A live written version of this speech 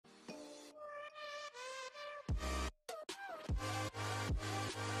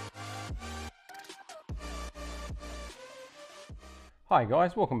Hi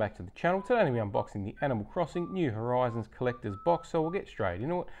guys, welcome back to the channel. Today we're unboxing the Animal Crossing New Horizons Collector's Box, so we'll get straight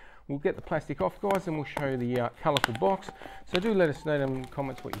into it. We'll get the plastic off, guys, and we'll show you the colourful box. So do let us know in the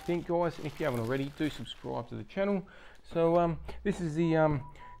comments what you think, guys, and if you haven't already, do subscribe to the channel. So this is the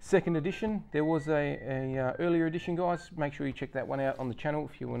second edition. There was a earlier edition, guys. Make sure you check that one out on the channel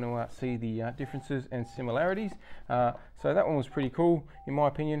if you want to see the differences and similarities. So that one was pretty cool in my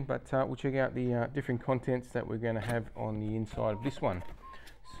opinion, but we'll check out the different contents that we're going to have on the inside of this one.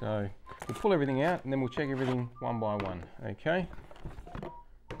 So we'll pull everything out and then we'll check everything one by one. Okay,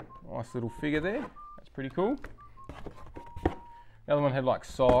 nice little figure there, that's pretty cool. The other one had like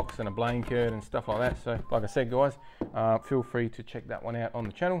socks and a blanket and stuff like that. So like I said, guys, feel free to check that one out on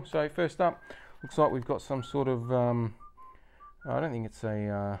the channel. So first up, looks like we've got some sort of, I don't think it's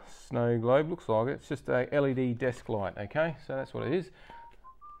a snow globe, looks like it. It's just a LED desk light, okay? So that's what it is.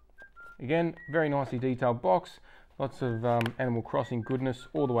 Again, very nicely detailed box. Lots of Animal Crossing goodness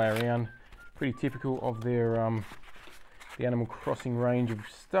all the way around. Pretty typical of their the Animal Crossing range of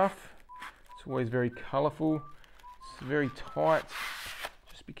stuff. It's always very colourful. It's very tight.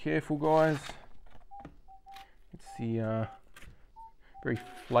 Just be careful, guys. It's the very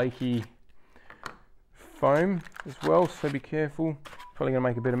flaky foam as well, so be careful. Probably going to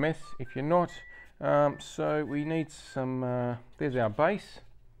make a bit of mess if you're not. So we need some, there's our base.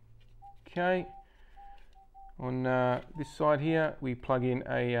 Okay. On this side here, we plug in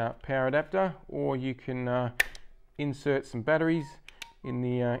a power adapter, or you can insert some batteries in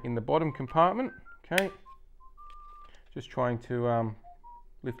the bottom compartment. Okay. Just trying to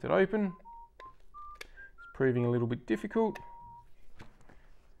lift it open. It's proving a little bit difficult.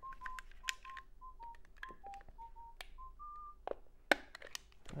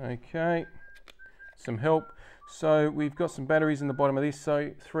 Okay, some help. So we've got some batteries in the bottom of this,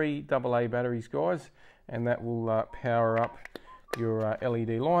 so 3 AA batteries, guys, and that will power up your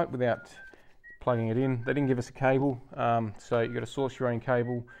LED light without plugging it in. They didn't give us a cable, so you've got to source your own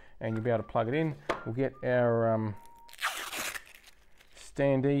cable and you'll be able to plug it in. We'll get our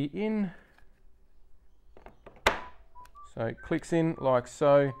standee in. So it clicks in like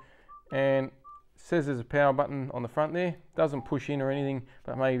so, and says there's a power button on the front there. Doesn't push in or anything,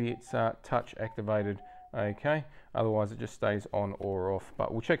 but maybe it's touch activated. Okay, otherwise it just stays on or off,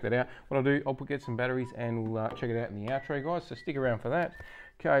 but we'll check that out. What I'll do, I'll get some batteries and we'll check it out in the outro, guys, so stick around for that.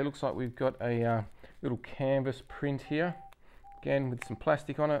 Okay, looks like we've got a little canvas print here, again with some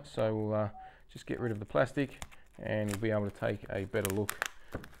plastic on it, so we'll just get rid of the plastic and you'll be able to take a better look.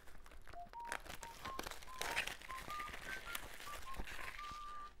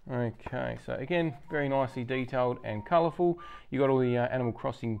 Okay, so again, very nicely detailed and colourful. You got all the Animal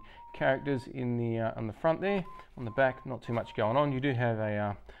Crossing characters in the on the front there. On the back, not too much going on. You do have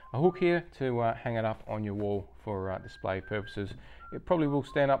a hook here to hang it up on your wall for display purposes. It probably will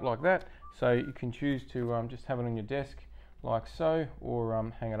stand up like that, so you can choose to just have it on your desk like so,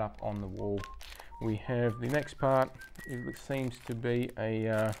 or hang it up on the wall. We have the next part. It seems to be a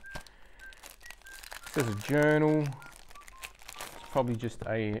it says a journal. Probably just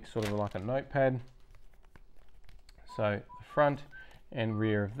a sort of like a notepad. So the front and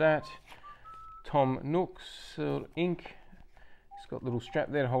rear of that. Tom Nook's ink. It's got a little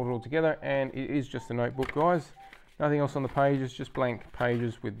strap there to hold it all together, and it is just a notebook, guys. Nothing else on the pages, just blank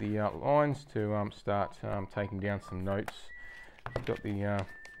pages with the lines to start taking down some notes. We've got the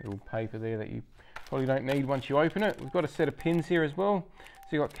little paper there that you probably don't need once you open it. We've got a set of pins here as well.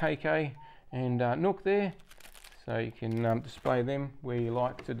 So you've got KK and Nook there. So you can display them where you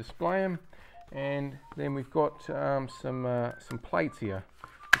like to display them. And then we've got some plates here,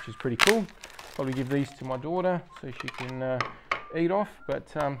 which is pretty cool. Probably give these to my daughter so she can eat off.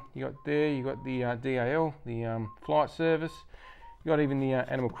 But you got the DAL, the flight service. You got even the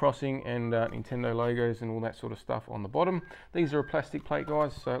Animal Crossing and Nintendo logos and all that sort of stuff on the bottom. These are a plastic plate,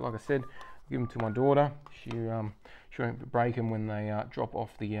 guys. So like I said, I'll give them to my daughter. She won't break them when they drop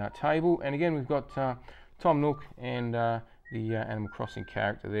off the table. And again, we've got Tom Nook and the Animal Crossing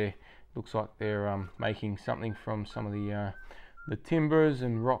character there. Looks like they're making something from some of the timbers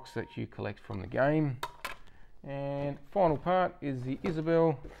and rocks that you collect from the game. And final part is the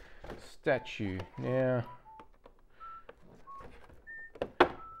Isabelle statue. Now,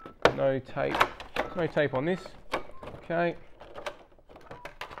 no tape on this. Okay.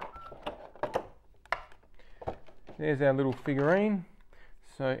 There's our little figurine.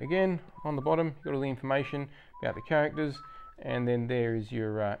 So again, on the bottom, you've got all the information about the characters, and then there is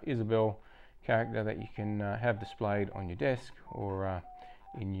your Isabelle character that you can have displayed on your desk or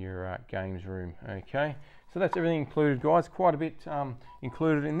in your games room. Okay, so that's everything included, guys. Quite a bit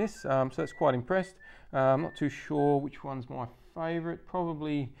included in this, so that's quite impressed. I'm not too sure which one's my favourite.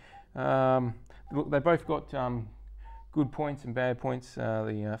 Probably, look, they both got good points and bad points,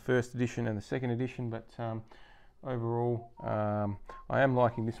 the first edition and the second edition, but overall I am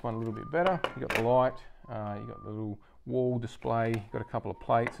liking this one a little bit better. You got the light, you got the little wall display, you've got a couple of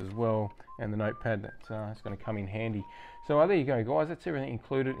plates as well, and the notepad that's going to come in handy. So there you go guys, that's everything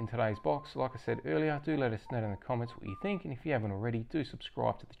included in today's box. Like I said earlier, do let us know in the comments what you think, and if you haven't already, do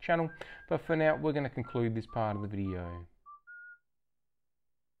subscribe to the channel. But for now, we're going to conclude this part of the video.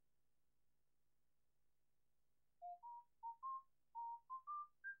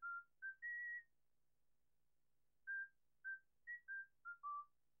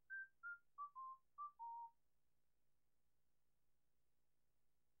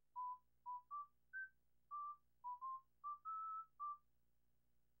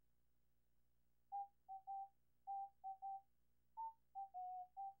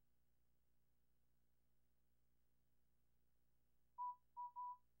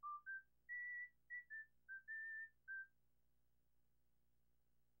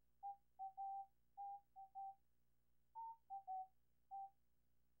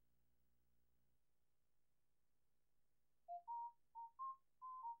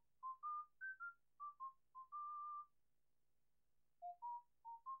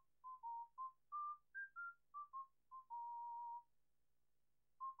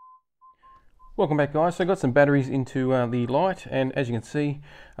 Welcome back guys. So I got some batteries into the light, and as you can see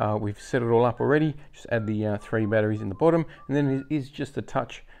we've set it all up already. Just add the 3 batteries in the bottom, and then it is just a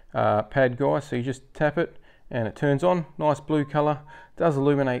touch pad guys, so you just tap it and it turns on. Nice blue color, does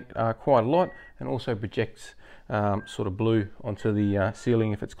illuminate quite a lot, and also projects sort of blue onto the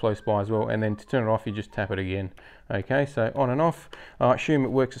ceiling if it's close by as well. And then to turn it off, you just tap it again. Okay, so on and off. I assume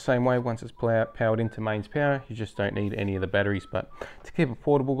it works the same way once it's powered into mains power. You just don't need any of the batteries, but to keep it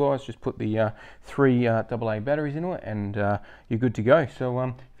portable guys, just put the 3 AA batteries into it, and you're good to go. So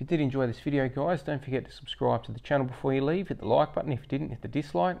if you did enjoy this video guys, don't forget to subscribe to the channel before you leave. Hit the like button. If you didn't, hit the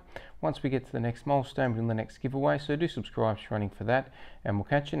dislike. Once we get to the next milestone, we'll do the next giveaway, so do subscribe if you're running for that, and we'll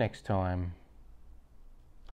catch you next time.